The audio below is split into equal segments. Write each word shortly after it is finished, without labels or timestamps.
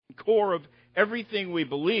core of everything we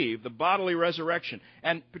believe, the bodily resurrection,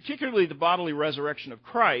 and particularly the bodily resurrection of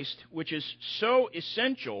Christ, which is so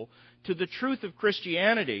essential to the truth of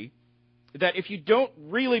Christianity that if you don't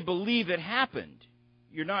really believe it happened,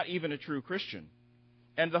 you're not even a true Christian.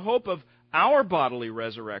 And the hope of our bodily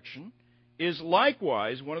resurrection is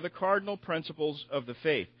likewise one of the cardinal principles of the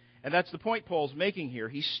faith. And that's the point Paul's making here.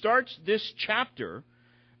 He starts this chapter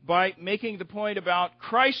by making the point about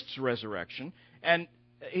Christ's resurrection, and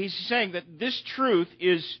he's saying that this truth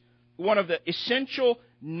is one of the essential,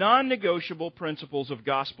 non-negotiable principles of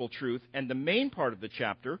gospel truth, and the main part of the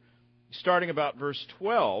chapter, starting about verse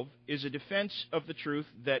 12, is a defense of the truth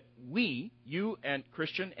that we, you and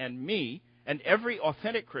Christian and me, and every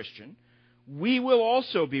authentic Christian, we will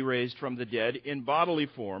also be raised from the dead in bodily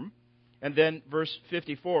form. And then verse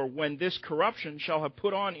 54, when this corruption shall have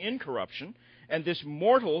put on incorruption, and this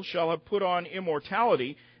mortal shall have put on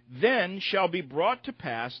immortality, then shall be brought to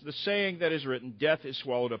pass the saying that is written, death is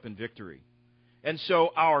swallowed up in victory. And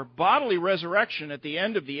so our bodily resurrection at the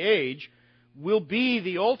end of the age will be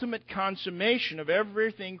the ultimate consummation of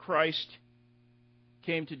everything Christ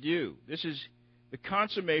came to do. This is the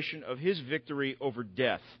consummation of His victory over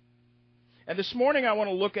death. And this morning I want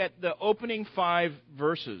to look at the opening 5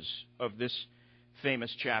 verses of this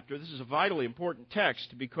famous chapter. This is a vitally important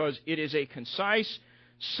text because it is a concise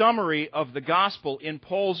summary of the gospel in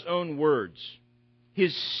Paul's own words.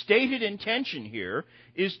 His stated intention here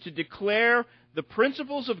is to declare the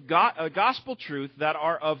principles of gospel truth that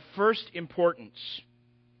are of first importance.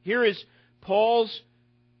 Here is Paul's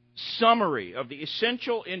summary of the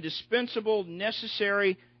essential, indispensable,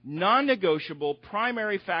 necessary, non-negotiable,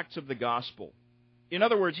 primary facts of the gospel. In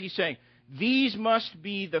other words, he's saying, these must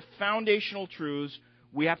be the foundational truths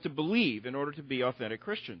we have to believe in order to be authentic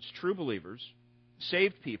Christians. True believers,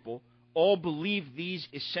 saved people, all believe these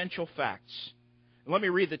essential facts. And let me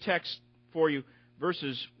read the text for you,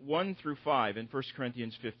 verses 1 through 5 in 1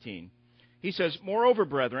 Corinthians 15. He says, moreover,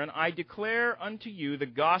 brethren, I declare unto you the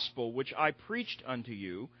gospel which I preached unto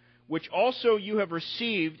you, which also you have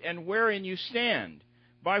received, and wherein you stand,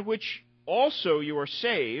 by which also you are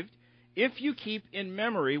saved, if you keep in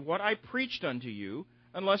memory what I preached unto you,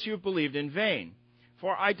 unless you have believed in vain.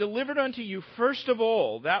 For I delivered unto you first of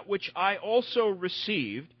all that which I also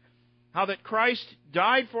received, how that Christ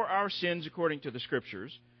died for our sins according to the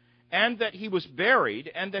Scriptures, and that He was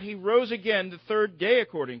buried, and that He rose again the third day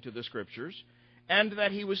according to the Scriptures, and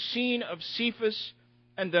that He was seen of Cephas,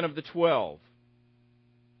 and then of the 12.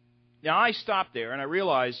 Now I stop there, and I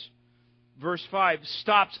realize verse 5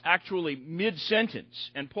 stops actually mid-sentence,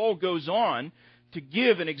 and Paul goes on to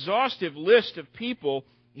give an exhaustive list of people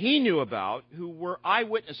he knew about who were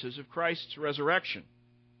eyewitnesses of Christ's resurrection.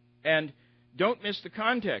 And don't miss the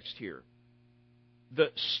context here.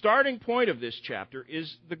 The starting point of this chapter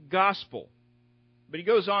is the gospel. But he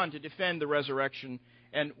goes on to defend the resurrection,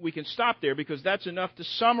 and we can stop there because that's enough to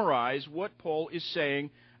summarize what Paul is saying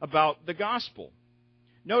about the gospel.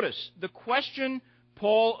 Notice, the question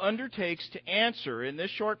Paul undertakes to answer in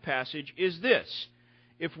this short passage is this: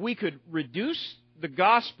 if we could reduce the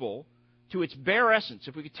gospel to its bare essence,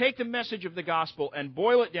 if we could take the message of the gospel and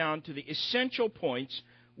boil it down to the essential points,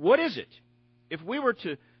 what is it? If we were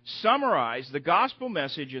to summarize the gospel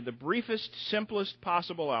message in the briefest, simplest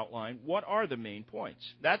possible outline, what are the main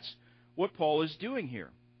points? That's what Paul is doing here.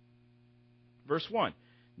 Verse 1.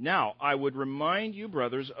 Now, I would remind you,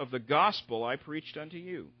 brothers, of the gospel I preached unto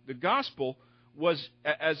you. The gospel was,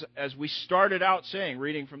 as we started out saying,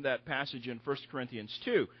 reading from that passage in 1 Corinthians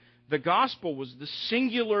 2, the gospel was the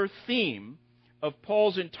singular theme of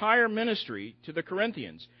Paul's entire ministry to the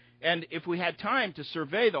Corinthians. And if we had time to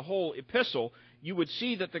survey the whole epistle, you would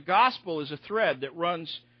see that the gospel is a thread that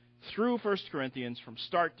runs through 1 Corinthians from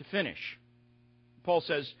start to finish. Paul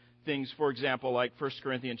says things, for example, like 1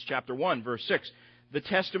 Corinthians chapter 1, verse 6, the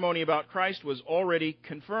testimony about Christ was already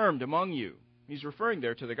confirmed among you. He's referring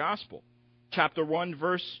there to the gospel. Chapter 1,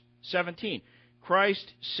 verse 17,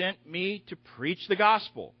 Christ sent me to preach the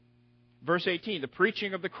gospel. Verse 18, the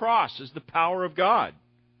preaching of the cross is the power of God.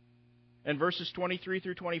 And verses 23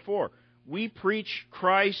 through 24, we preach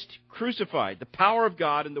Christ crucified, the power of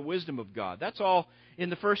God and the wisdom of God. That's all in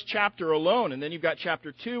the first chapter alone. And then you've got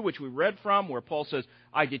chapter 2, which we read from, where Paul says,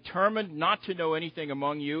 I determined not to know anything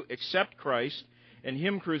among you except Christ and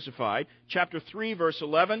Him crucified. Chapter 3, verse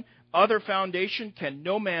 11, other foundation can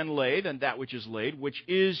no man lay than that which is laid, which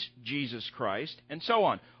is Jesus Christ, and so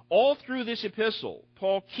on. All through this epistle,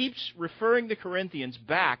 Paul keeps referring the Corinthians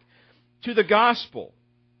back to the gospel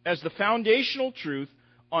as the foundational truth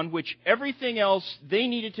on which everything else they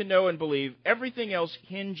needed to know and believe, everything else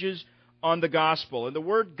hinges on the gospel. And the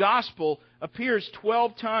word gospel appears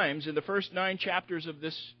 12 times in the first 9 chapters of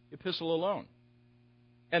this epistle alone.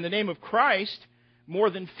 And the name of Christ more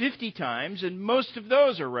than 50 times, and most of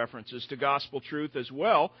those are references to gospel truth as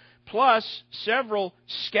well, plus several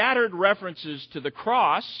scattered references to the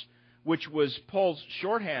cross, which was Paul's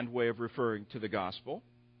shorthand way of referring to the gospel.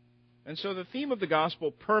 And so the theme of the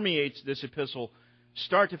gospel permeates this epistle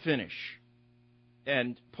start to finish.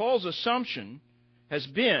 And Paul's assumption has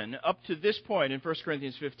been, up to this point in 1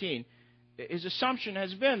 Corinthians 15, his assumption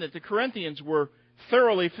has been that the Corinthians were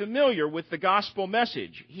thoroughly familiar with the gospel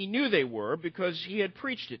message. He knew they were because he had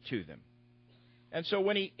preached it to them. And so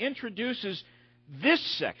when he introduces this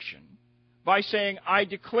section by saying, I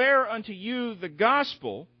declare unto you the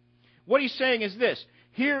gospel, what he's saying is this: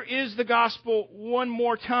 here is the gospel one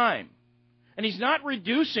more time. And he's not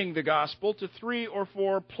reducing the gospel to 3 or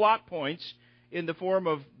 4 plot points in the form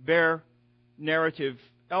of bare narrative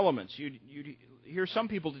elements. You'd hear some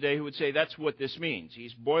people today who would say that's what this means.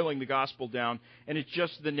 He's boiling the gospel down, and it's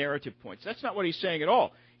just the narrative points. That's not what he's saying at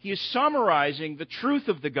all. He is summarizing the truth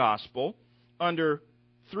of the gospel under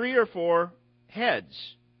 3 or 4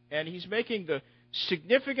 heads. And he's making the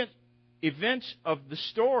significant events of the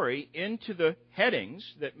story into the headings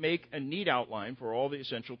that make a neat outline for all the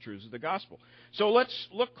essential truths of the gospel. So let's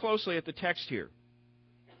look closely at the text here.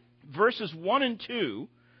 Verses 1 and 2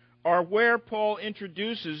 are where Paul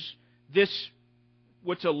introduces this,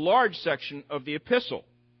 what's a large section of the epistle.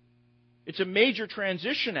 It's a major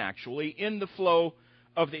transition, actually, in the flow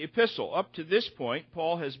of the epistle. Up to this point,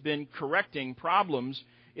 Paul has been correcting problems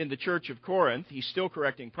in the church of Corinth. He's still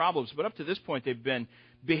correcting problems, but up to this point, they've been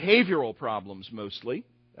behavioral problems mostly.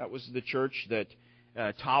 That was the church that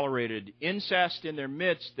tolerated incest in their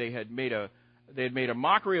midst. They had made a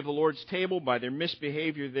mockery of the Lord's table by their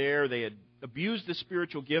misbehavior there. They had abused the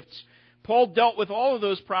spiritual gifts. Paul dealt with all of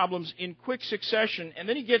those problems in quick succession, and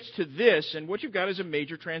then he gets to this, and what you've got is a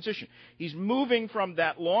major transition. He's moving from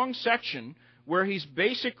that long section where he's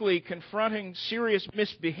basically confronting serious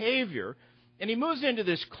misbehavior, and he moves into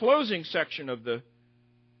this closing section of the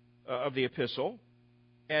epistle,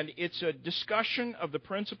 and it's a discussion of the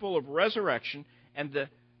principle of resurrection and the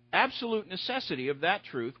absolute necessity of that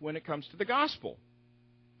truth when it comes to the gospel.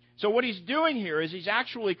 So what he's doing here is he's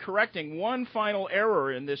actually correcting one final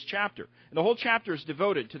error in this chapter. And the whole chapter is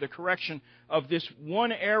devoted to the correction of this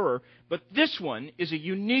one error, but this one is a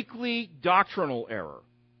uniquely doctrinal error.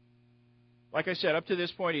 Like I said, up to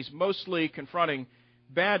this point, he's mostly confronting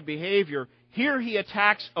bad behavior. Here he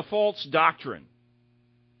attacks a false doctrine.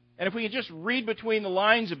 And if we could just read between the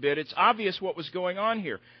lines a bit, it's obvious what was going on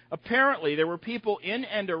here. Apparently, there were people in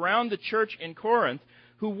and around the church in Corinth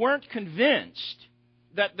who weren't convinced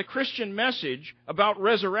that the Christian message about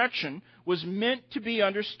resurrection was meant to be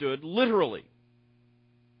understood literally.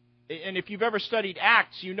 And if you've ever studied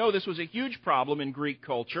Acts, you know this was a huge problem in Greek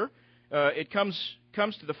culture. It comes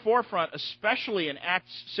to the forefront, especially in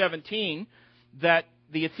Acts 17, that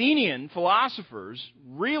the Athenian philosophers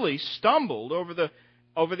really stumbled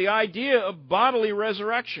over the idea of bodily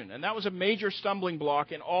resurrection. And that was a major stumbling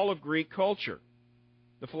block in all of Greek culture.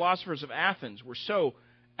 The philosophers of Athens were so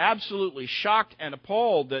absolutely shocked and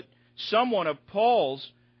appalled that someone of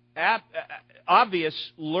Paul's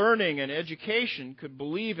obvious learning and education could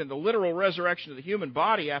believe in the literal resurrection of the human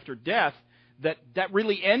body after death, that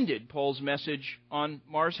really ended Paul's message on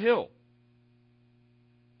Mars Hill.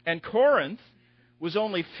 And Corinth was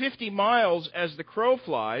only 50 miles as the crow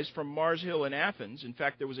flies from Mars Hill in Athens. In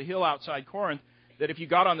fact, there was a hill outside Corinth that if you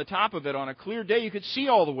got on the top of it on a clear day, you could see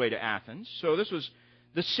all the way to Athens. So this was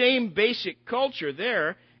the same basic culture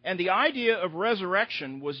there, and the idea of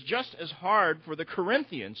resurrection was just as hard for the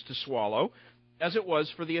Corinthians to swallow as it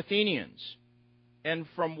was for the Athenians. And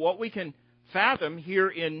from what we can fathom here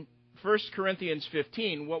in 1 Corinthians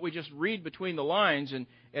 15, what we just read between the lines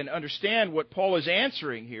and understand what Paul is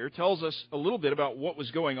answering here tells us a little bit about what was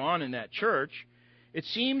going on in that church. It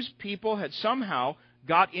seems people had somehow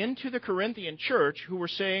got into the Corinthian church who were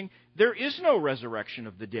saying there is no resurrection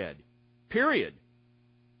of the dead, period.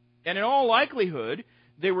 And in all likelihood,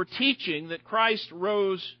 they were teaching that Christ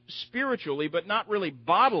rose spiritually but not really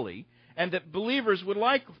bodily, and that believers would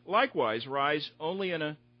likewise rise only in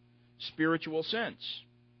a spiritual sense.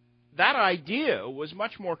 That idea was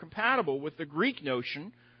much more compatible with the Greek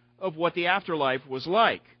notion of what the afterlife was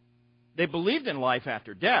like. They believed in life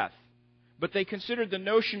after death, but they considered the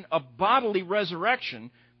notion of bodily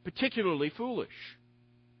resurrection particularly foolish.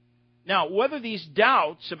 Now, whether these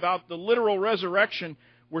doubts about the literal resurrection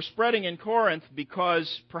were spreading in Corinth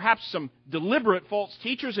because perhaps some deliberate false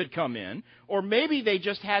teachers had come in, or maybe they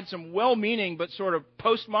just had some well-meaning but sort of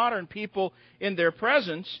postmodern people in their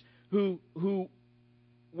presence who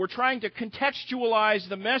were trying to contextualize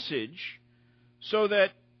the message so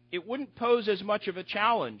that it wouldn't pose as much of a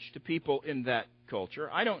challenge to people in that culture.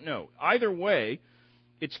 I don't know. Either way,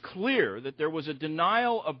 it's clear that there was a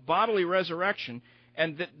denial of bodily resurrection,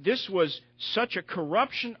 and that this was such a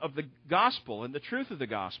corruption of the gospel and the truth of the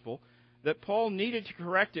gospel that Paul needed to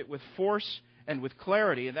correct it with force and with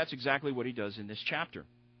clarity, and that's exactly what he does in this chapter.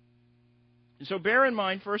 And so bear in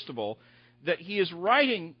mind, first of all, that he is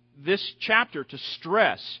writing this chapter to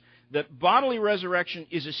stress that bodily resurrection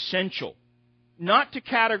is essential, not to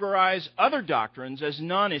categorize other doctrines as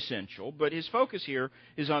non-essential, but his focus here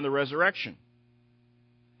is on the resurrection.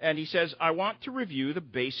 And he says, I want to review the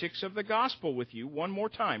basics of the gospel with you one more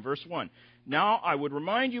time. Verse 1. Now I would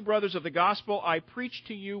remind you, brothers, of the gospel I preached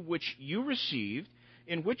to you, which you received,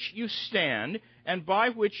 in which you stand, and by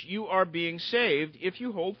which you are being saved, if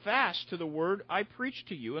you hold fast to the word I preached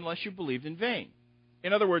to you, unless you believed in vain.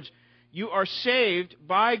 In other words, you are saved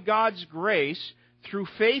by God's grace through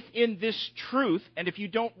faith in this truth, and if you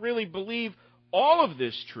don't really believe all of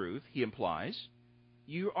this truth, he implies,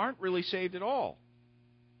 you aren't really saved at all.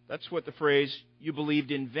 That's what the phrase, you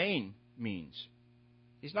believed in vain, means.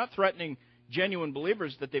 He's not threatening genuine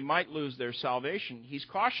believers that they might lose their salvation. He's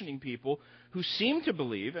cautioning people who seem to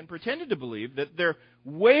believe and pretended to believe that their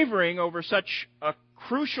wavering over such a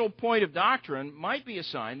crucial point of doctrine might be a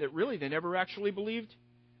sign that really they never actually believed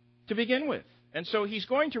to begin with. And so he's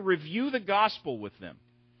going to review the gospel with them.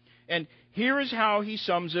 And here is how he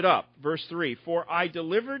sums it up. Verse 3, For I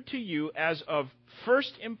delivered to you as of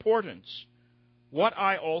first importance what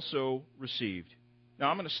I also received. Now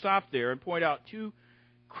I'm going to stop there and point out two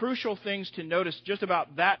crucial things to notice just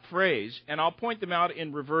about that phrase, and I'll point them out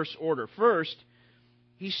in reverse order. First,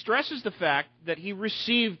 he stresses the fact that he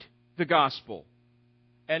received the gospel.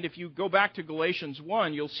 And if you go back to Galatians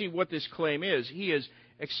 1, you'll see what this claim is. He is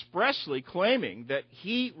expressly claiming that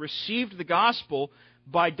he received the gospel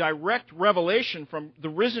by direct revelation from the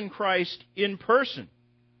risen Christ in person.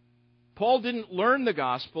 Paul didn't learn the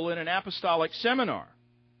gospel in an apostolic seminar.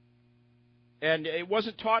 And it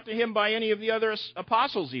wasn't taught to him by any of the other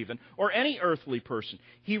apostles even, or any earthly person.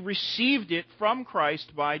 He received it from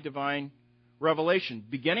Christ by divine revelation,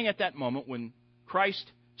 beginning at that moment when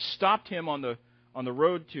Christ stopped him on the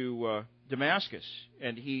road to Damascus.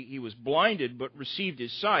 And he was blinded but received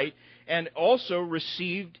his sight, and also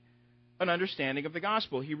received an understanding of the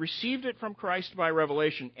gospel. He received it from Christ by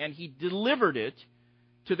revelation, and he delivered it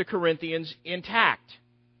to the Corinthians intact.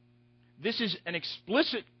 This is an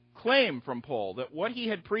explicit claim from Paul that what he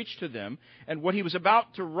had preached to them and what he was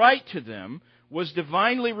about to write to them was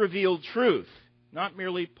divinely revealed truth, not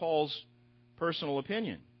merely Paul's personal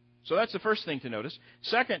opinion. So that's the first thing to notice.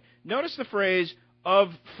 Second, notice the phrase,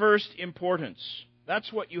 of first importance.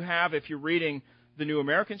 That's what you have if you're reading the New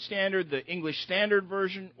American Standard, the English Standard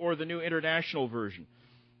Version, or the New International Version.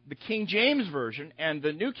 The King James Version and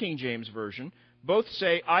the New King James Version both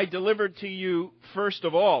say, I delivered to you first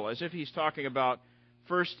of all, as if he's talking about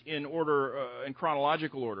first in order, in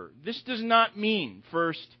chronological order. This does not mean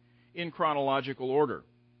first in chronological order.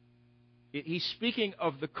 He's speaking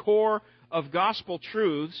of the core of gospel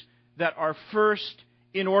truths that are first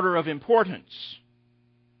in order of importance.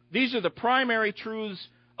 These are the primary truths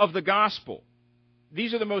of the gospel.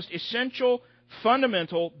 These are the most essential,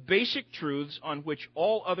 fundamental, basic truths on which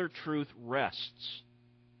all other truth rests.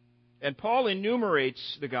 And Paul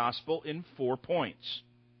enumerates the gospel in 4 points.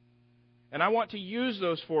 And I want to use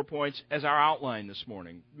those 4 points as our outline this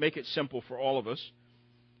morning. Make it simple for all of us.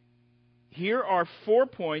 Here are 4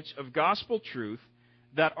 points of gospel truth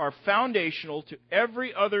that are foundational to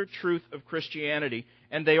every other truth of Christianity.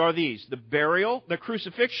 And they are these: the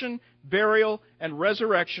crucifixion, burial, and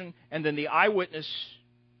resurrection, and then the eyewitness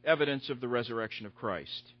evidence of the resurrection of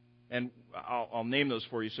Christ. And I'll name those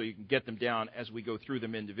for you so you can get them down as we go through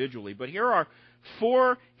them individually. But here are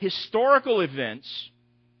 4 historical events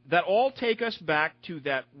that all take us back to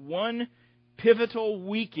that one pivotal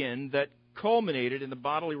weekend that culminated in the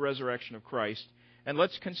bodily resurrection of Christ. And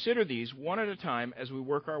let's consider these one at a time as we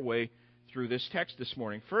work our way through this text this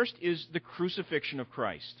morning. First is the crucifixion of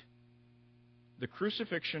Christ. The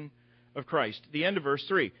crucifixion of Christ. The end of verse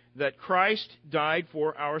 3, that Christ died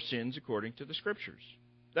for our sins according to the Scriptures.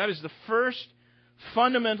 That is the first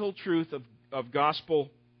fundamental truth of gospel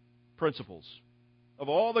principles. Of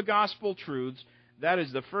all the gospel truths, that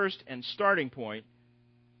is the first and starting point,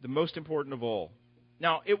 the most important of all.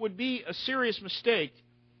 Now, it would be a serious mistake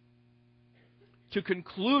to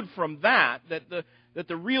conclude from that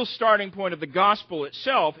the real starting point of the gospel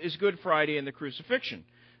itself is Good Friday and the crucifixion.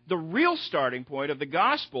 The real starting point of the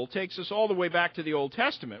gospel takes us all the way back to the Old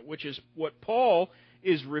Testament, which is what Paul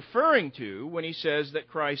is referring to when he says that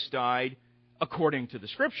Christ died according to the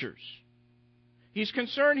Scriptures. He's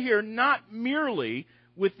concerned here not merely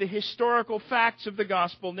with the historical facts of the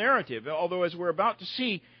gospel narrative, although as we're about to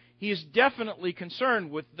see, he is definitely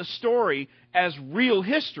concerned with the story as real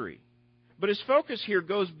history. But his focus here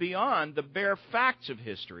goes beyond the bare facts of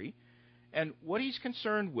history, and what he's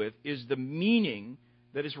concerned with is the meaning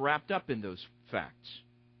that is wrapped up in those facts.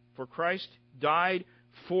 For Christ died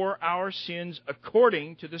for our sins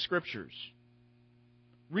according to the Scriptures.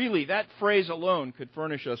 Really, that phrase alone could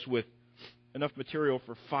furnish us with enough material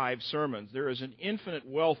for 5 sermons. There is an infinite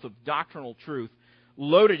wealth of doctrinal truth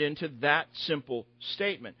loaded into that simple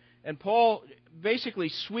statement. And Paul basically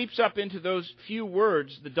sweeps up into those few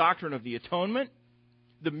words the doctrine of the atonement,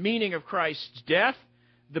 the meaning of Christ's death,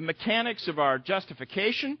 the mechanics of our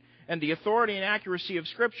justification, and the authority and accuracy of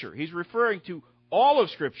Scripture. He's referring to all of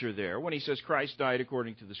Scripture there when he says Christ died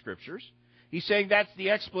according to the Scriptures. He's saying that's the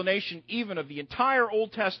explanation even of the entire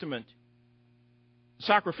Old Testament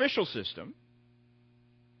sacrificial system.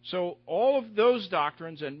 So all of those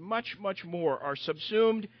doctrines and much, much more are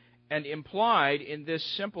subsumed and implied in this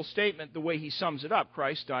simple statement, the way he sums it up.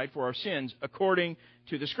 Christ died for our sins according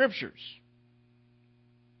to the Scriptures.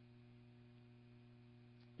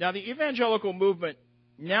 Now, the evangelical movement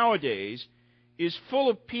nowadays is full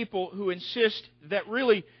of people who insist that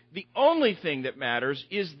really the only thing that matters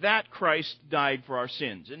is that Christ died for our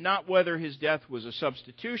sins, and not whether his death was a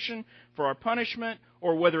substitution for our punishment,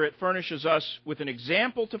 or whether it furnishes us with an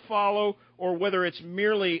example to follow, or whether it's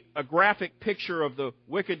merely a graphic picture of the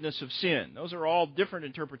wickedness of sin. Those are all different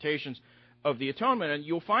interpretations of the atonement, and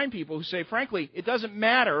you'll find people who say, frankly, it doesn't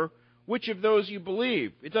matter which of those you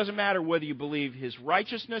believe. It doesn't matter whether you believe his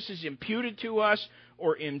righteousness is imputed to us,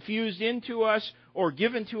 or infused into us, or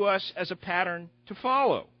given to us as a pattern to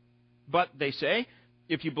follow. But, they say,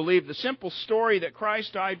 if you believe the simple story that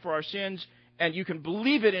Christ died for our sins, and you can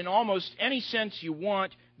believe it in almost any sense you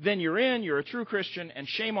want, then you're in, you're a true Christian, and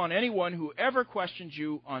shame on anyone who ever questions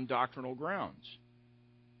you on doctrinal grounds.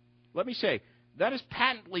 Let me say, that is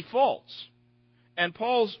patently false. And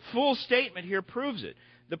Paul's full statement here proves it.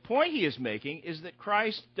 The point he is making is that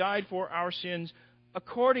Christ died for our sins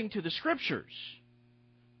according to the Scriptures.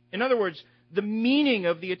 In other words, the meaning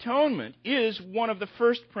of the atonement is one of the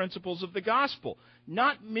first principles of the gospel,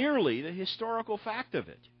 not merely the historical fact of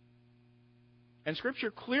it. And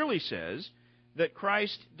Scripture clearly says that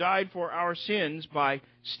Christ died for our sins by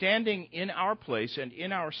standing in our place and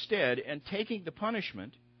in our stead and taking the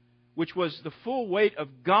punishment, which was the full weight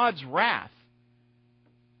of God's wrath,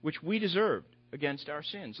 which we deserved against our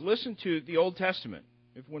sins. Listen to the Old Testament.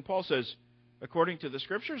 When Paul says, according to the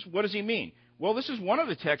Scriptures, what does he mean? Well, this is one of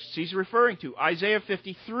the texts he's referring to. Isaiah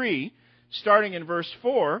 53, starting in verse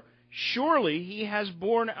 4, surely he has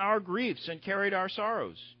borne our griefs and carried our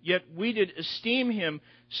sorrows. Yet we did esteem him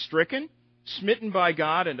stricken, smitten by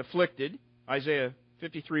God, and afflicted. Isaiah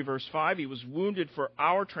 53, verse 5, he was wounded for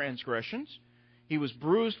our transgressions. He was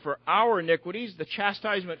bruised for our iniquities. The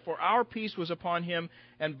chastisement for our peace was upon him,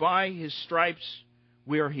 and by his stripes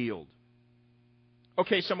we are healed.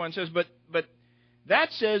 Okay, someone says, but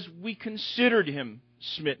that says we considered him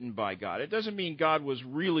smitten by God. It doesn't mean God was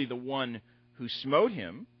really the one who smote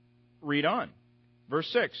him. Read on. Verse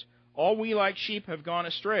 6, all we like sheep have gone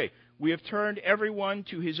astray. We have turned everyone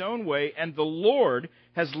to his own way, and the Lord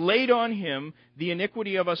has laid on him the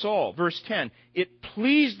iniquity of us all. Verse 10, it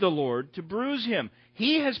pleased the Lord to bruise him.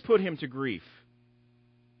 He has put him to grief.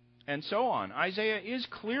 And so on. Isaiah is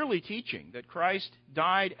clearly teaching that Christ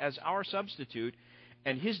died as our substitute,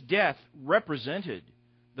 and his death represented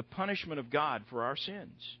the punishment of God for our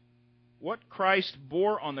sins. What Christ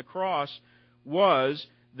bore on the cross was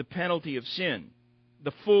the penalty of sin,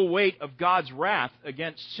 the full weight of God's wrath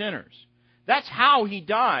against sinners. That's how he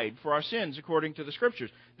died for our sins according to the Scriptures.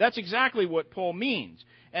 That's exactly what Paul means.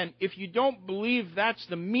 And if you don't believe that's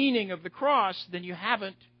the meaning of the cross, then you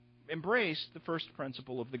haven't embraced the first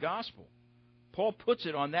principle of the gospel. Paul puts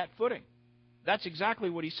it on that footing. That's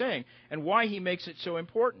exactly what he's saying, and why he makes it so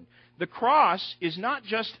important. The cross is not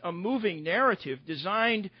just a moving narrative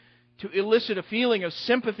designed to elicit a feeling of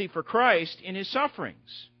sympathy for Christ in his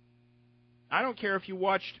sufferings. I don't care if you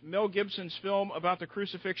watched Mel Gibson's film about the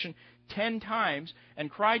crucifixion 10 times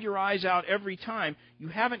and cried your eyes out every time. You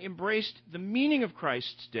haven't embraced the meaning of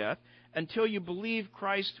Christ's death until you believe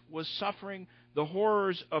Christ was suffering the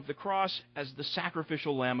horrors of the cross as the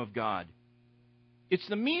sacrificial Lamb of God. It's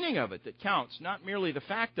the meaning of it that counts, not merely the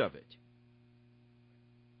fact of it.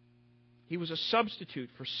 He was a substitute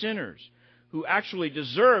for sinners who actually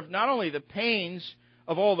deserved not only the pains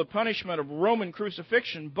of all the punishment of Roman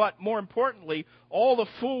crucifixion, but more importantly, all the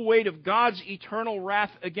full weight of God's eternal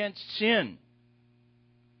wrath against sin.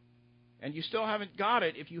 And you still haven't got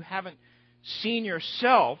it if you haven't seen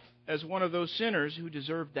yourself as one of those sinners who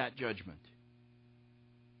deserved that judgment.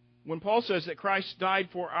 When Paul says that Christ died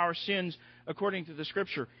for our sins according to the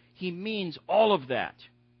Scripture, he means all of that.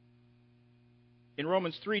 In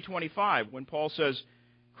Romans 3:25, when Paul says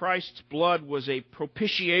Christ's blood was a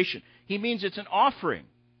propitiation, he means it's an offering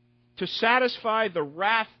to satisfy the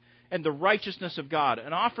wrath and the righteousness of God,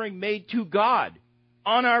 an offering made to God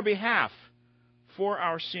on our behalf for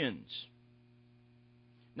our sins.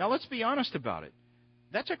 Now let's be honest about it.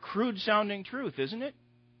 That's a crude-sounding truth, isn't it?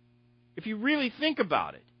 If you really think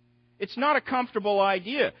about it, it's not a comfortable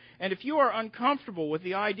idea. And if you are uncomfortable with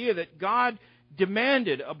the idea that God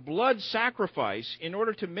demanded a blood sacrifice in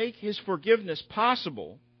order to make His forgiveness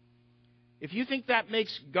possible, if you think that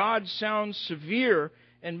makes God sound severe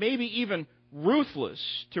and maybe even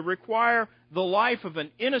ruthless to require the life of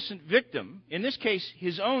an innocent victim, in this case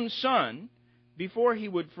His own Son, before He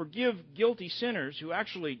would forgive guilty sinners who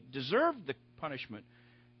actually deserved the punishment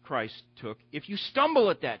Christ took, if you stumble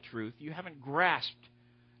at that truth, you haven't grasped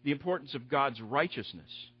the importance of God's righteousness.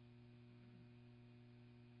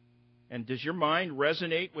 And does your mind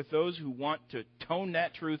resonate with those who want to tone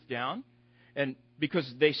that truth down? And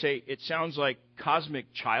because they say it sounds like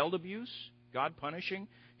cosmic child abuse, God punishing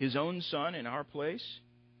His own Son in our place?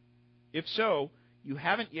 If so, you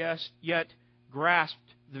haven't yet grasped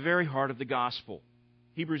the very heart of the gospel.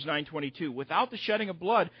 Hebrews 9:22, without the shedding of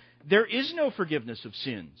blood, there is no forgiveness of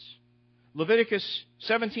sins. Leviticus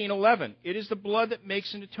 17:11, it is the blood that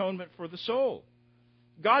makes an atonement for the soul.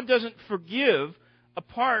 God doesn't forgive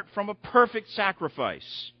apart from a perfect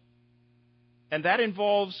sacrifice. And that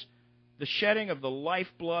involves the shedding of the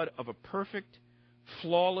lifeblood of a perfect,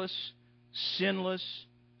 flawless, sinless,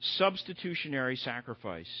 substitutionary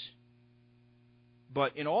sacrifice.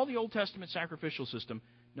 But in all the Old Testament sacrificial system,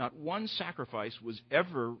 not one sacrifice was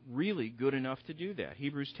ever really good enough to do that.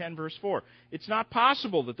 Hebrews 10, verse 4. It's not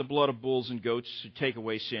possible that the blood of bulls and goats should take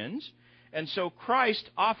away sins. And so Christ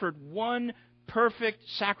offered one perfect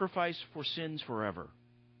sacrifice for sins forever.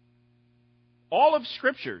 All of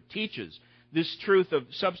Scripture teaches this truth of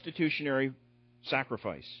substitutionary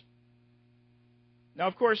sacrifice. Now,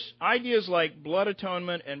 of course, ideas like blood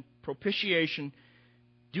atonement and propitiation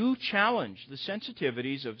do challenge the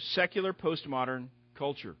sensitivities of secular postmodern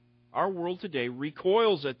culture. Our world today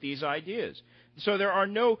recoils at these ideas. So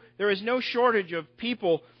there is no shortage of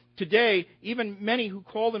people today, even many who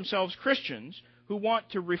call themselves Christians, who want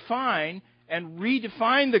to refine and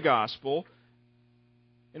redefine the gospel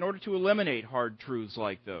in order to eliminate hard truths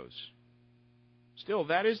like those. Still,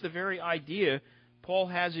 that is the very idea Paul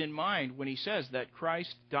has in mind when he says that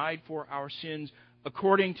Christ died for our sins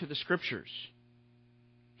according to the Scriptures.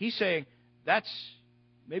 He's saying that's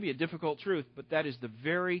maybe a difficult truth, but that is the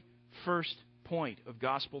very first point of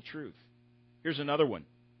gospel truth. Here's another one.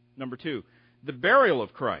 Number 2, the burial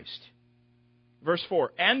of Christ. Verse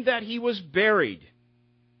 4, and that He was buried.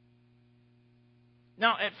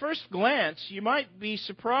 Now, at first glance, you might be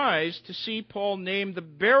surprised to see Paul name the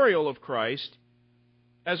burial of Christ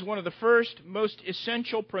as one of the first, most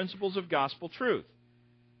essential principles of gospel truth.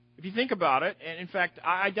 If you think about it, and in fact,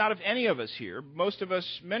 I doubt if any of us here,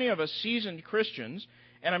 many of us seasoned Christians,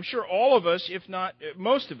 and I'm sure all of us,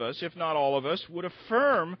 most of us, if not all of us, would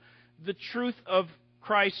affirm the truth of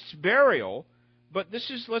Christ's burial, but this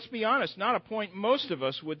is, let's be honest, not a point most of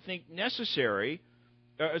us would think necessary,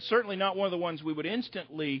 certainly not one of the ones we would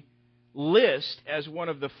instantly list as one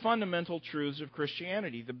of the fundamental truths of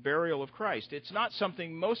Christianity, the burial of Christ. It's not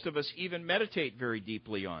something most of us even meditate very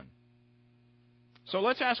deeply on. So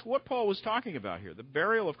let's ask what Paul was talking about here, the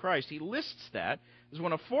burial of Christ. He lists that as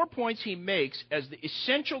one of 4 points he makes as the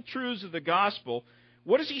essential truths of the gospel.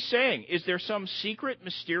 What is he saying? Is there some secret,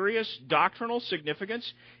 mysterious, doctrinal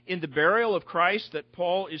significance in the burial of Christ that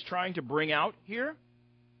Paul is trying to bring out here?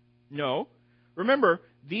 No. Remember,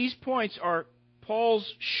 these points are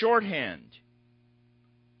Paul's shorthand,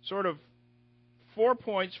 sort of 4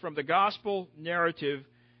 points from the gospel narrative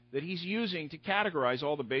that he's using to categorize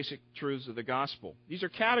all the basic truths of the gospel. These are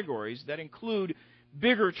categories that include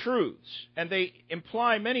bigger truths, and they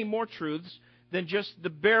imply many more truths than just the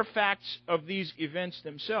bare facts of these events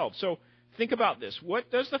themselves. So think about this.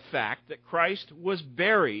 What does the fact that Christ was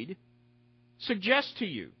buried suggest to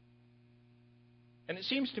you? And it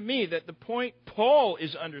seems to me that the point Paul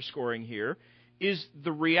is underscoring here is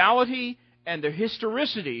the reality and the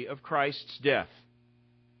historicity of Christ's death.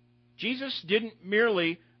 Jesus didn't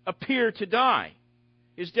merely appear to die.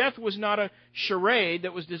 His death was not a charade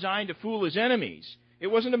that was designed to fool His enemies. It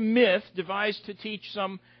wasn't a myth devised to teach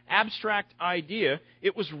some abstract idea.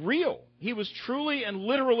 It was real. He was truly and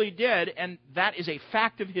literally dead, and that is a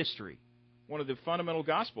fact of history, one of the fundamental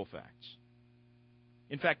gospel facts.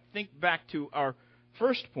 In fact, think back to our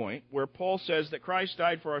first point, where Paul says that Christ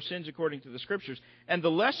died for our sins according to the Scriptures. And the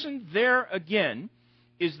lesson there, again,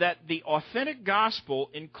 is that the authentic gospel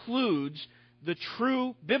includes the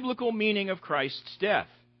true biblical meaning of Christ's death.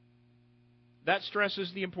 That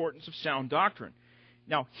stresses the importance of sound doctrine.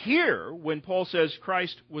 Now, here, when Paul says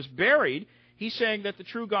Christ was buried, he's saying that the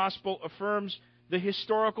true gospel affirms the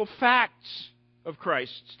historical facts of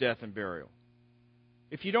Christ's death and burial.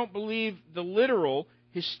 If you don't believe the literal,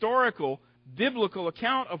 historical, biblical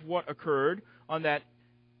account of what occurred on that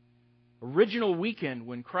original weekend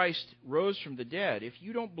when Christ rose from the dead, if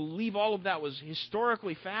you don't believe all of that was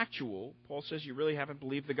historically factual, Paul says you really haven't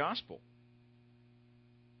believed the gospel.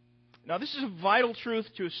 Now, this is a vital truth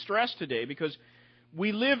to stress today, because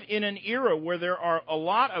we live in an era where there are a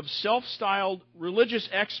lot of self-styled religious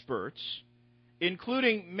experts,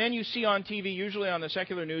 including men you see on TV, usually on the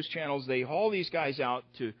secular news channels. They haul these guys out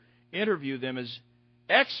to interview them as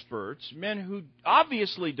experts, men who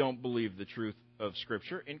obviously don't believe the truth of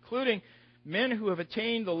Scripture, including men who have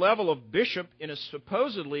attained the level of bishop in a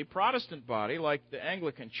supposedly Protestant body like the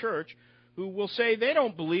Anglican Church, who will say they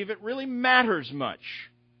don't believe it really matters much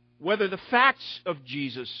whether the facts of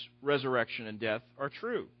Jesus' resurrection and death are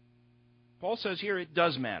true. Paul says here it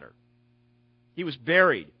does matter. He was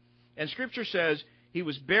buried, and Scripture says he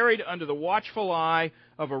was buried under the watchful eye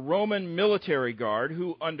of a Roman military guard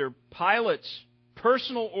who, under Pilate's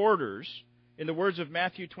personal orders, in the words of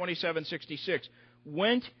Matthew 27:66,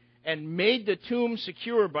 went and made the tomb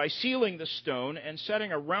secure by sealing the stone and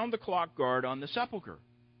setting a round-the-clock guard on the sepulchre.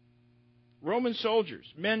 Roman soldiers,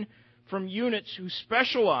 men from units who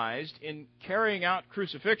specialized in carrying out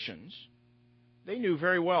crucifixions, they knew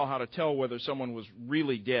very well how to tell whether someone was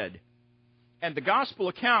really dead. And the gospel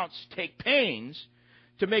accounts take pains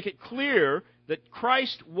to make it clear that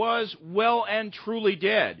Christ was well and truly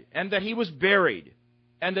dead, and that he was buried,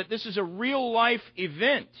 and that this is a real-life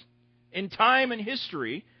event in time and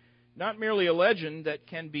history, not merely a legend that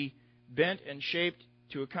can be bent and shaped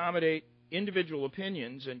to accommodate individual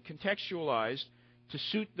opinions and contextualized to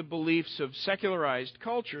suit the beliefs of secularized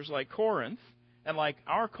cultures like Corinth and like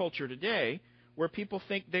our culture today, where people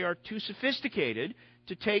think they are too sophisticated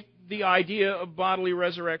to take the idea of bodily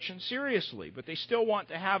resurrection seriously. But they still want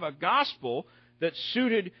to have a gospel that's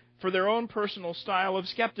suited for their own personal style of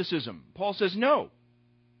skepticism. Paul says no.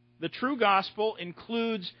 The true gospel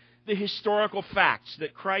includes the historical facts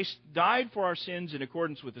that Christ died for our sins in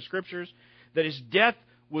accordance with the Scriptures, that his death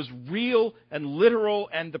was real and literal,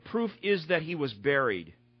 and the proof is that he was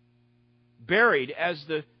buried. Buried, as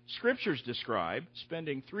the Scriptures describe,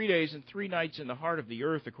 spending 3 days and 3 nights in the heart of the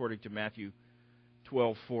earth, according to Matthew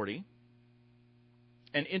 12:40.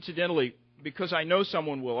 And incidentally, because I know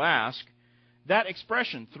someone will ask, that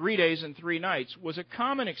expression, 3 days and 3 nights, was a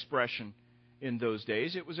common expression in those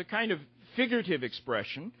days. It was a kind of figurative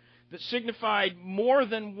expression that signified more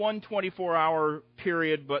than one 24-hour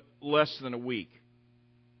period, but less than a week.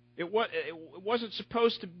 It wasn't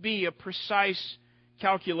supposed to be a precise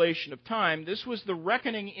calculation of time. This was the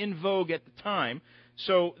reckoning in vogue at the time,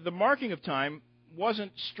 so the marking of time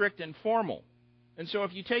wasn't strict and formal. And so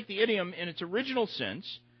if you take the idiom in its original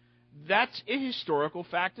sense, that's a historical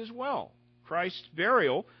fact as well. Christ's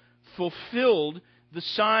burial fulfilled the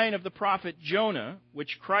sign of the prophet Jonah,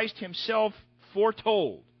 which Christ himself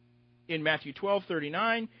foretold in Matthew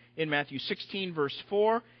 12:39, in Matthew 16, verse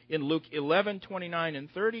 4, in Luke 11:29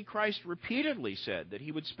 and 30. Christ repeatedly said that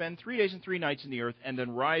he would spend 3 days and 3 nights in the earth and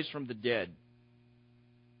then rise from the dead.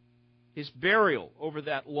 His burial over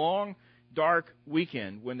that long, dark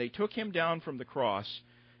weekend, when they took him down from the cross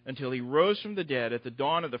until he rose from the dead at the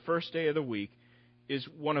dawn of the first day of the week, is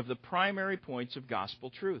one of the primary points of gospel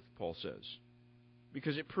truth, Paul says,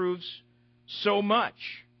 because it proves so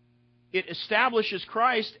much. It establishes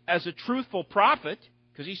Christ as a truthful prophet,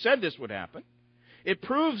 because he said this would happen. It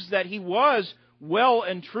proves that he was well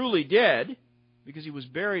and truly dead, because he was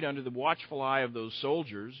buried under the watchful eye of those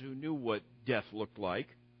soldiers who knew what death looked like.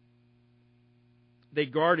 They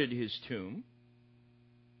guarded his tomb.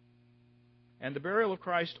 And the burial of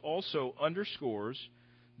Christ also underscores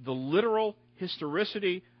the literal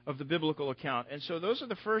historicity of the biblical account. And so those are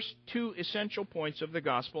the first two essential points of the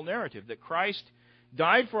gospel narrative, that Christ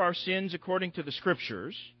died for our sins according to the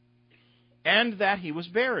Scriptures, and that he was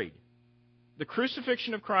buried. The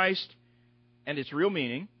crucifixion of Christ and its real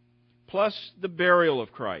meaning, plus the burial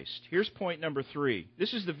of Christ. Here's point number 3.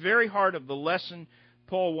 This is the very heart of the lesson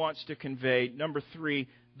Paul wants to convey. Number 3,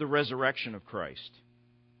 the resurrection of Christ.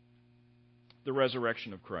 the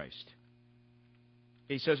resurrection of Christ.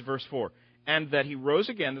 He says, verse 4, and that he rose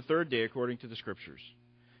again the third day according to the Scriptures.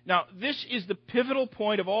 Now, this is the pivotal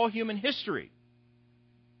point of all human history.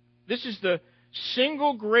 This is the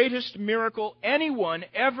single greatest miracle anyone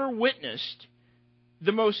ever witnessed,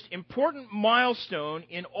 the most important milestone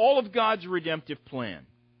in all of God's redemptive plan.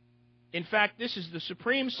 In fact, this is the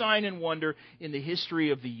supreme sign and wonder in the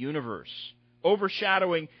history of the universe,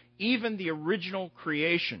 overshadowing even the original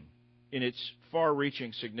creation in its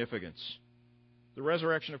far-reaching significance. The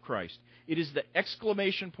resurrection of Christ. It is the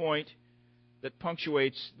exclamation point that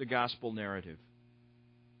punctuates the gospel narrative.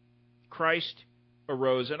 Christ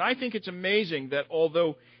arose. And I think it's amazing that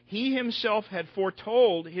although he himself had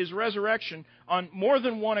foretold his resurrection on more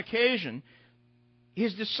than one occasion,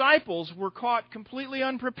 his disciples were caught completely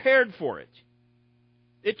unprepared for it.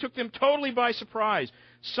 It took them totally by surprise.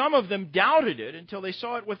 Some of them doubted it until they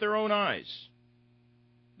saw it with their own eyes.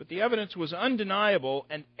 But the evidence was undeniable,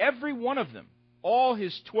 and every one of them, all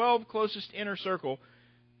his 12 closest inner circle,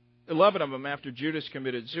 11 of them after Judas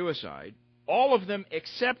committed suicide, all of them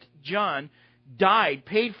except John died,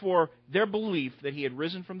 paid for their belief that he had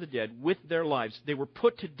risen from the dead with their lives. They were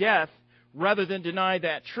put to death rather than deny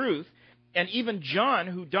that truth. And even John,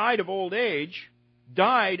 who died of old age,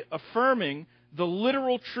 died affirming the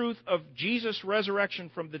literal truth of Jesus' resurrection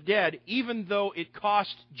from the dead, even though it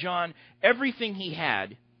cost John everything he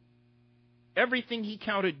had, everything he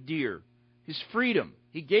counted dear, his freedom.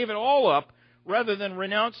 He gave it all up rather than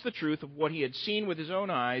renounce the truth of what he had seen with his own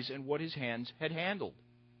eyes and what his hands had handled.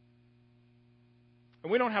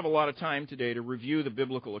 And we don't have a lot of time today to review the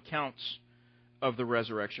biblical accounts of the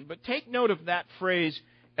resurrection, but take note of that phrase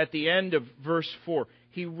at the end of verse 4.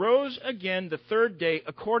 He rose again the third day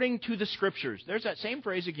according to the Scriptures. There's that same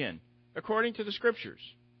phrase again, according to the Scriptures.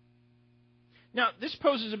 Now, this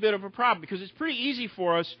poses a bit of a problem because it's pretty easy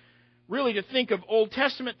for us really to think of Old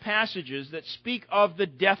Testament passages that speak of the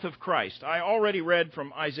death of Christ. I already read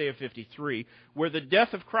from Isaiah 53, where the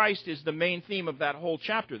death of Christ is the main theme of that whole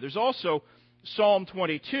chapter. There's also Psalm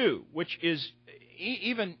 22, which is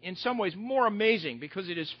even in some ways more amazing because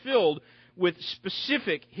it is filled with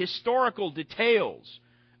specific historical details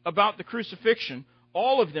about the crucifixion,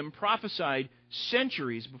 all of them prophesied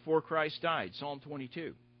centuries before Christ died, Psalm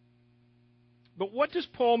 22. But what does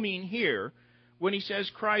Paul mean here when he says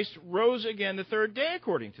Christ rose again the third day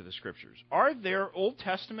according to the Scriptures? Are there Old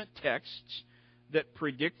Testament texts that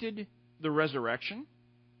predicted the resurrection?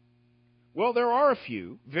 Well, there are a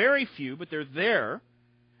few, very few, but they're there.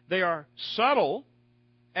 They are subtle,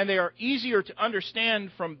 and they are easier to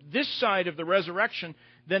understand from this side of the resurrection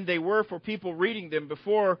than they were for people reading them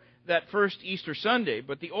before that first Easter Sunday.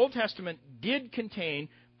 But the Old Testament did contain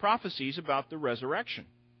prophecies about the resurrection.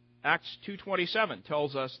 Acts 2:27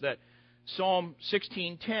 tells us that Psalm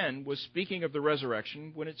 16:10 was speaking of the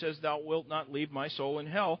resurrection when it says, "Thou wilt not leave my soul in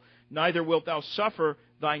hell, neither wilt thou suffer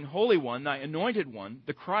thine Holy One, thy Anointed One,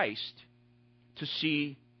 the Christ, to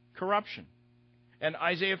see corruption." And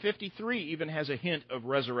Isaiah 53 even has a hint of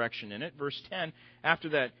resurrection in it. Verse 10, after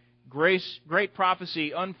that great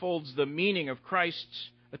prophecy unfolds the meaning of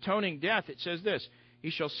Christ's atoning death, it says this,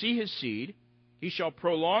 "He shall see his seed, he shall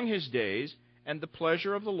prolong his days, and the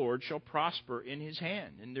pleasure of the Lord shall prosper in his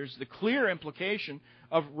hand." And there's the clear implication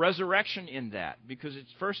of resurrection in that, because it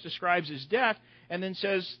first describes his death and then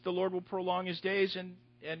says the Lord will prolong his days and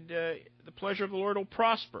the pleasure of the Lord will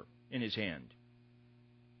prosper in his hand.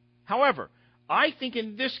 However, I think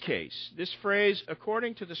in this case, this phrase,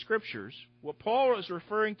 according to the Scriptures, what Paul is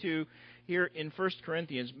referring to here in 1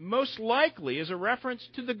 Corinthians, most likely is a reference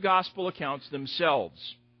to the gospel accounts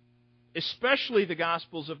themselves, especially the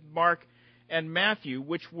Gospels of Mark and Matthew,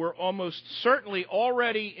 which were almost certainly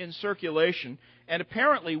already in circulation and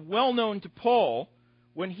apparently well known to Paul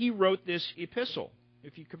when he wrote this epistle.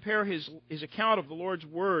 If you compare his account of the Lord's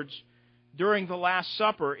words during the Last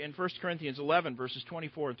Supper in 1 Corinthians 11, verses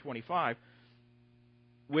 24 and 25,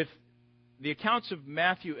 with the accounts of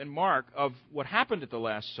Matthew and Mark of what happened at the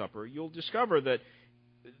Last Supper, you'll discover that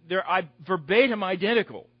they're verbatim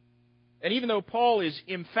identical. And even though Paul is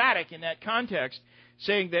emphatic in that context,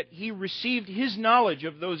 saying that he received his knowledge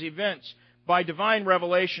of those events by divine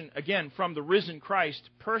revelation, again, from the risen Christ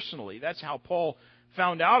personally, that's how Paul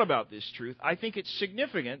found out about this truth, I think it's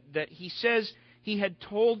significant that he says he had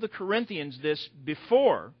told the Corinthians this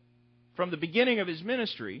before, from the beginning of his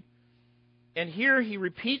ministry, and here he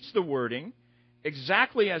repeats the wording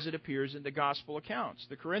exactly as it appears in the gospel accounts.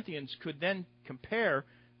 The Corinthians could then compare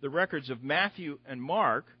the records of Matthew and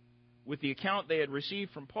Mark with the account they had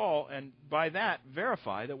received from Paul, and by that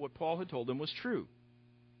verify that what Paul had told them was true.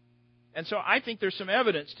 And so I think there's some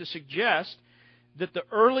evidence to suggest that the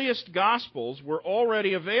earliest Gospels were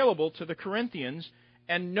already available to the Corinthians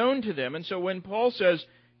and known to them. And so when Paul says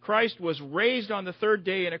Christ was raised on the third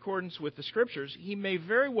day in accordance with the Scriptures, he may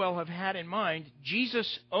very well have had in mind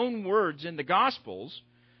Jesus' own words in the Gospels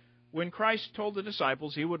when Christ told the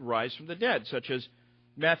disciples he would rise from the dead, such as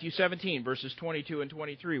Matthew 17, verses 22 and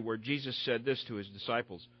 23, where Jesus said this to his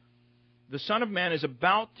disciples: "The Son of Man is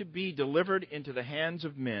about to be delivered into the hands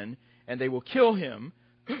of men, and they will kill him,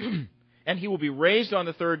 and he will be raised on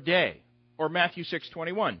the third day." Or Matthew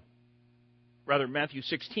 16:21.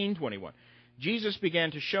 Jesus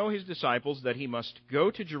began to show his disciples that he must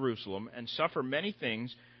go to Jerusalem and suffer many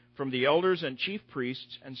things from the elders and chief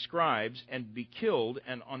priests and scribes, and be killed,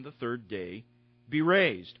 and on the third day be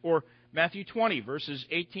raised. Or Matthew 20, verses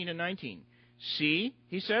 18 and 19. "See,"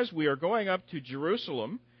 he says, "we are going up to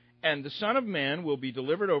Jerusalem, and the Son of Man will be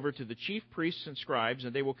delivered over to the chief priests and scribes,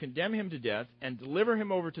 and they will condemn him to death and deliver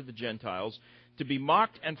him over to the Gentiles to be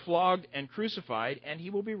mocked and flogged and crucified, and he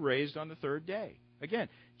will be raised on the third day." Again,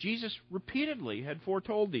 Jesus repeatedly had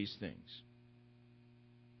foretold these things.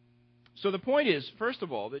 So the point is, first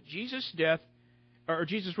of all, that Jesus'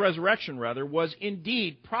 resurrection, was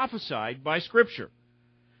indeed prophesied by Scripture.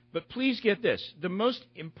 But please get this: the more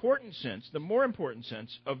important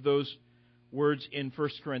sense of those words in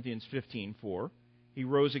 1 Corinthians 15:4, he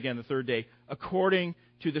rose again the third day, according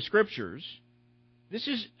to the Scriptures. This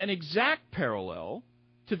is an exact parallel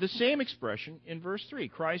to the same expression in verse 3.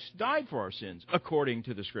 Christ died for our sins, according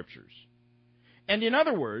to the Scriptures. And in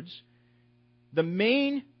other words, the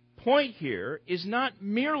main point here is not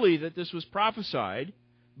merely that this was prophesied,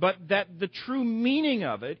 but that the true meaning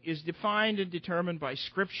of it is defined and determined by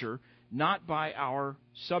Scripture, not by our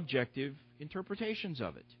subjective interpretations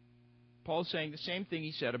of it. Paul is saying the same thing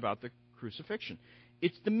he said about the crucifixion.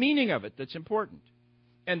 It's the meaning of it that's important.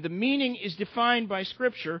 And the meaning is defined by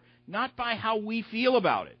Scripture, not by how we feel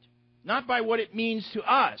about it, not by what it means to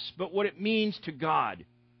us, but what it means to God,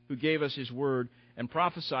 who gave us His Word and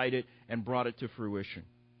prophesied it and brought it to fruition.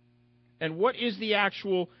 And what is the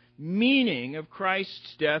actual meaning of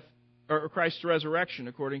Christ's death, or Christ's resurrection,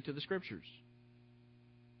 according to the Scriptures?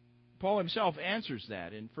 Paul himself answers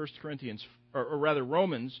that in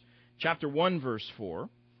Romans chapter 1, verse 4,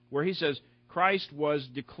 where he says, "Christ was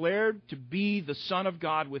declared to be the Son of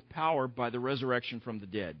God with power by the resurrection from the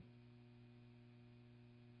dead."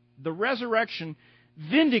 The resurrection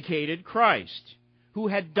vindicated Christ, who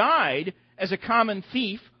had died as a common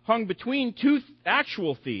thief hung between two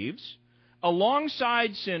actual thieves,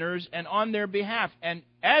 alongside sinners and on their behalf. And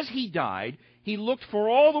as he died, he looked for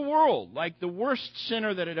all the world like the worst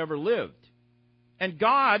sinner that had ever lived. And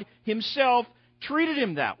God himself treated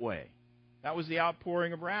him that way. That was the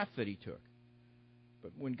outpouring of wrath that he took.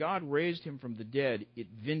 But when God raised him from the dead, it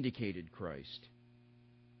vindicated Christ.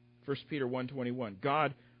 1 Peter 1:21,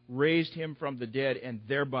 God raised him from the dead and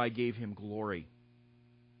thereby gave him glory.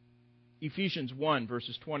 Ephesians 1,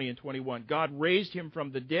 verses 20 and 21, God raised him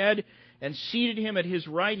from the dead and seated him at his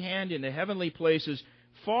right hand in the heavenly places,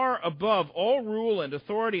 far above all rule and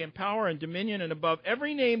authority and power and dominion, and above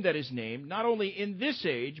every name that is named, not only in this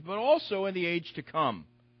age, but also in the age to come.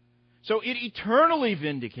 So it eternally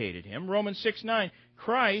vindicated him. Romans 6:9,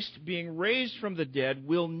 Christ, being raised from the dead,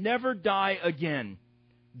 will never die again.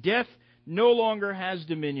 Death no longer has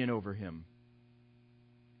dominion over him.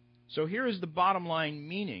 So here is the bottom line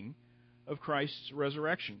meaning of Christ's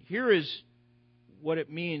resurrection. Here is what it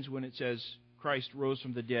means when it says Christ rose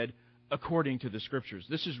from the dead according to the Scriptures.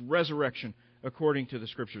 This is resurrection according to the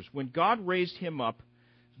Scriptures. When God raised him up,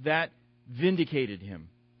 that vindicated him.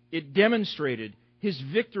 It demonstrated his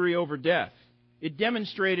victory over death. It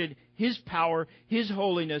demonstrated his power, his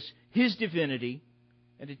holiness, his divinity,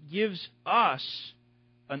 and it gives us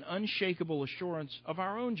an unshakable assurance of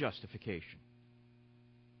our own justification.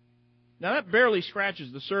 Now, that barely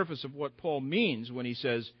scratches the surface of what Paul means when he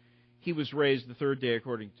says he was raised the third day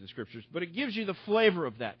according to the Scriptures, but it gives you the flavor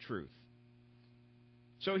of that truth.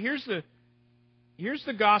 So here's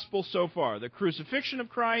the gospel so far: the crucifixion of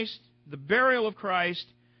Christ, the burial of Christ,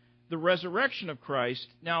 the resurrection of Christ.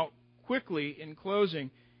 Now, quickly, in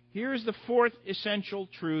closing, here's the fourth essential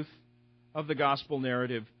truth of the gospel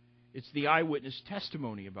narrative. It's the eyewitness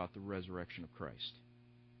testimony about the resurrection of Christ.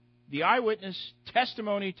 The eyewitness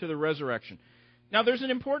testimony to the resurrection. Now, there's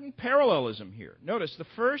an important parallelism here. Notice the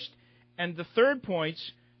first and the third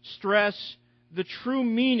points stress the true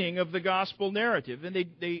meaning of the gospel narrative, and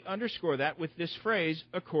they underscore that with this phrase,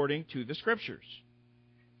 according to the Scriptures.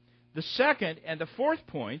 The second and the fourth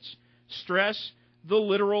points stress the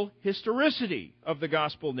literal historicity of the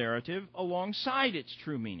gospel narrative alongside its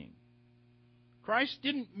true meaning. Christ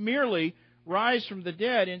didn't merely rise from the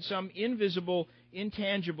dead in some invisible,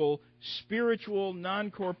 intangible, spiritual,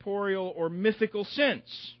 non-corporeal, or mythical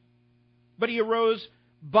sense. But he arose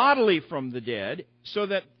bodily from the dead so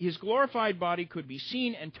that his glorified body could be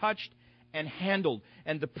seen and touched and handled.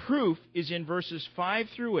 And the proof is in verses 5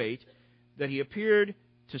 through 8 that he appeared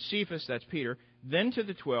to Cephas, that's Peter, then to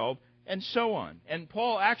the 12, and so on. And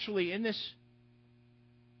Paul actually, in this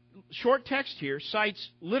short text here, cites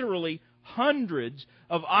literally hundreds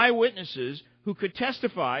of eyewitnesses who could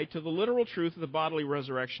testify to the literal truth of the bodily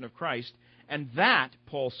resurrection of Christ. And that,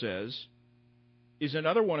 Paul says, is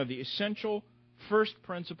another one of the essential first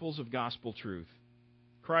principles of gospel truth.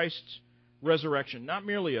 Christ's resurrection, not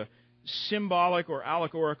merely a symbolic or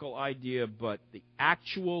allegorical idea, but the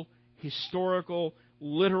actual, historical,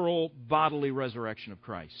 literal, bodily resurrection of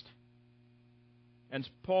Christ. And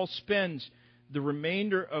Paul spends the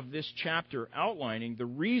remainder of this chapter outlining the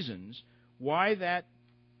reasons why that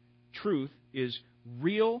truth is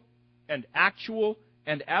real and actual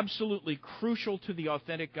and absolutely crucial to the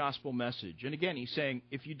authentic gospel message. And again, he's saying,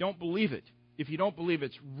 if you don't believe it, if you don't believe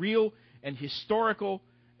it's real and historical,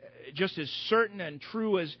 just as certain and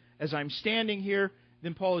true as I'm standing here,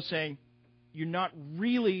 then Paul is saying, you've not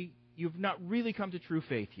really come to true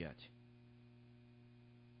faith yet.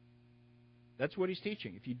 That's what he's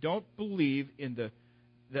teaching. If you don't believe in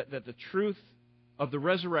that the truth of the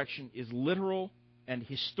resurrection is literal and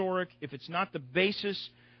historic, if it's not the basis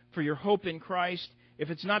for your hope in Christ,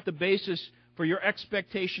 if it's not the basis for your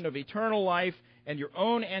expectation of eternal life and your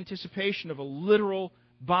own anticipation of a literal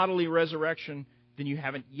bodily resurrection, then you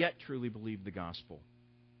haven't yet truly believed the gospel.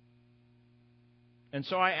 And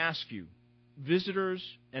so I ask you, visitors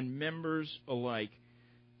and members alike,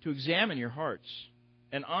 to examine your hearts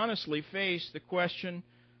and honestly face the question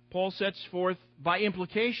Paul sets forth by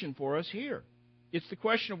implication for us here. It's the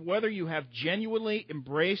question of whether you have genuinely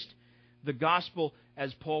embraced the gospel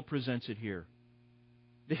as Paul presents it here.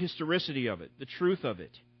 The historicity of it, the truth of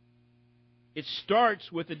it. It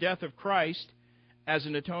starts with the death of Christ as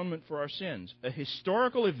an atonement for our sins. A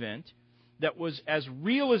historical event that was as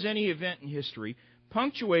real as any event in history,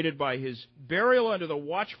 punctuated by his burial under the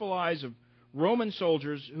watchful eyes of Roman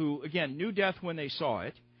soldiers who, again, knew death when they saw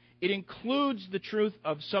it. It includes the truth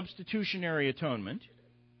of substitutionary atonement,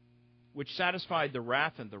 which satisfied the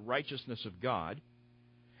wrath and the righteousness of God.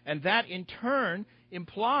 And that, in turn,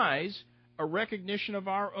 implies a recognition of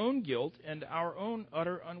our own guilt and our own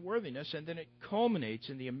utter unworthiness, and then it culminates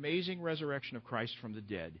in the amazing resurrection of Christ from the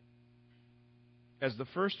dead as the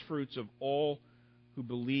first fruits of all who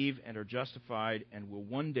believe and are justified and will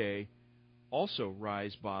one day also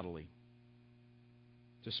rise bodily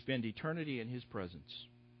to spend eternity in His presence.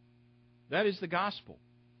 That is the gospel.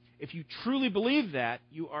 If you truly believe that,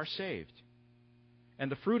 you are saved.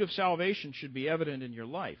 And the fruit of salvation should be evident in your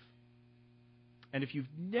life. And if you've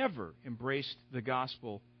never embraced the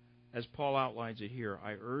gospel as Paul outlines it here,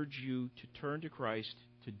 I urge you to turn to Christ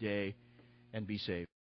today and be saved.